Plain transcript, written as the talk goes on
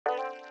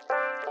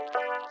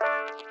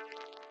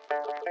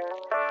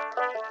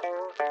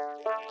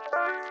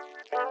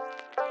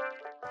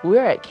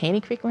We're at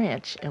Caney Creek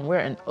Ranch and we're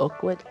in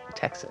Oakwood,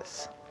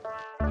 Texas.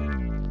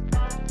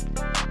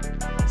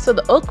 So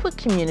the Oakwood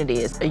community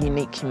is a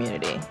unique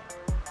community.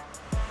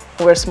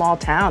 We're a small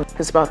town.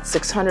 There's about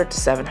 600 to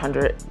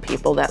 700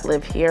 people that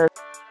live here.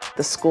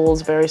 The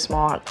school's very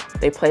small.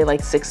 They play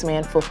like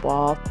 6-man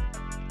football.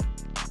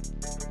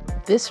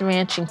 This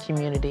ranching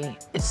community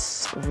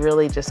is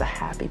really just a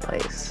happy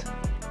place.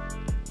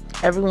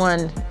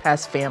 Everyone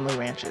has family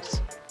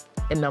ranches,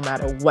 and no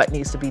matter what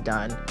needs to be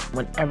done,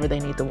 whenever they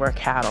need to work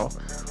cattle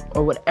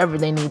or whatever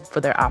they need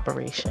for their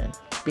operation,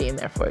 being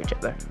there for each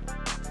other.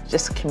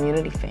 Just a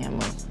community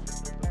family.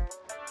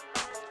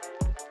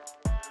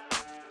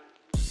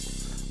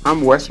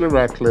 I'm Wesley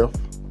Ratcliff.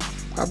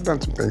 I've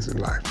done some things in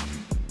life,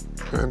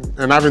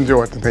 and I've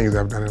enjoyed the things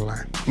I've done in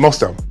life,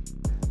 most of them.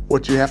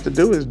 What you have to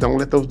do is don't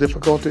let those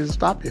difficulties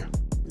stop you.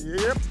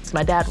 Yep.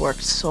 My dad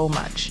worked so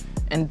much,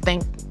 and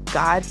thank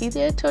God he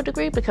did to a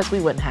degree, because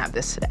we wouldn't have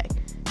this today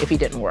if he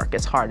didn't work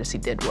as hard as he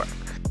did work.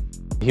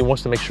 He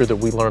wants to make sure that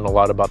we learn a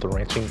lot about the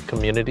ranching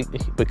community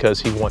because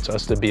he wants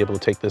us to be able to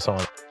take this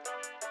on.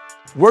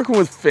 Working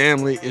with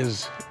family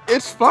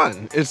it's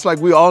fun. It's like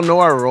we all know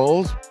our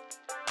roles.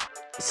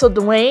 So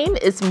Dwayne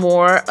is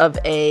more of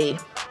a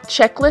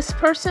checklist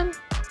person.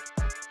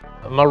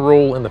 My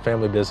role in the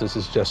family business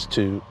is just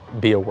to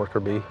be a worker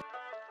bee.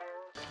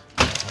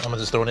 I'm gonna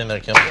just throw it in there,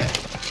 Kim.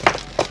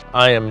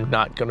 I am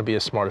not gonna be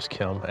as smart as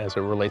Kim as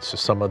it relates to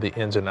some of the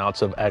ins and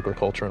outs of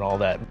agriculture and all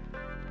that.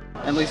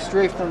 And like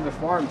straight from the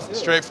farm, too.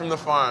 Straight from the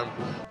farm.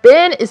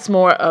 Ben is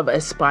more of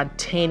a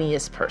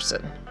spontaneous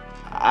person.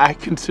 I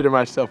consider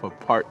myself a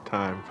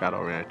part-time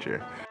cattle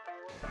rancher.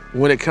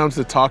 When it comes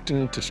to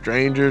talking to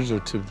strangers or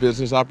to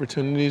business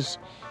opportunities,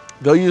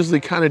 they'll usually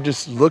kind of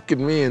just look at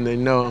me and they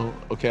know,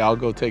 okay, I'll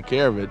go take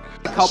care of it.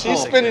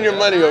 She's spending your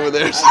money over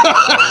there. So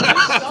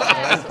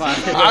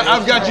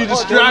I've got you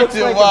distracted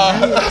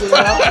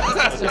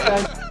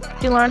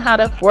You learn how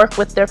to work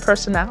with their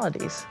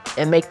personalities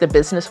and make the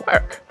business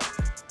work.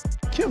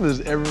 Kim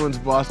is everyone's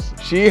boss.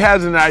 She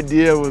has an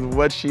idea with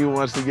what she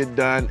wants to get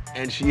done,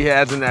 and she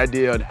has an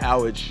idea on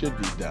how it should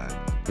be done.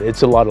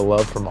 It's a lot of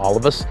love from all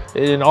of us,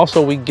 and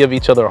also we give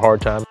each other a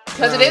hard time.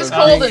 Because it is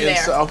cold in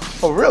there.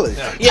 Oh, really?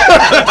 Yeah,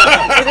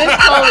 it is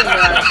cold in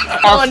there.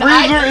 Our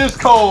freezer is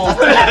cold.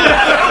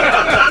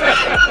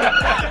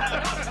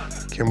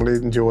 Kimberly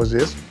enjoys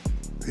this.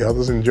 The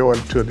others enjoy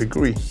it to a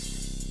degree.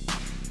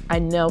 I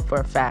know for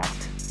a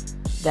fact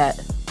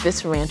that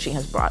this ranching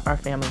has brought our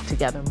family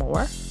together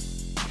more.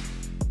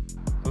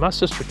 My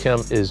sister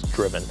Kim is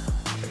driven.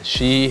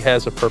 She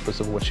has a purpose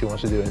of what she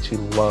wants to do, and she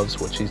loves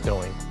what she's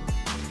doing.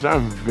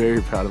 I'm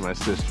very proud of my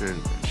sister,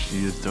 and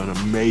she has done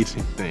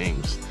amazing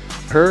things.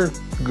 Her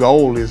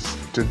goal is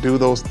to do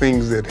those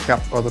things that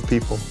help other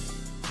people.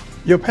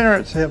 Your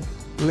parents have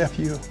left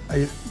you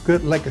a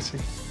good legacy.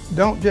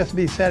 Don't just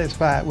be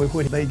satisfied with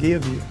what they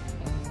give you.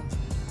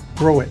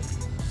 Grow it.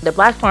 The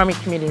Black farming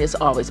community has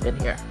always been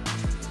here.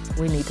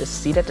 We need to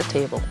sit at the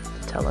table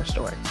to tell our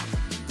story.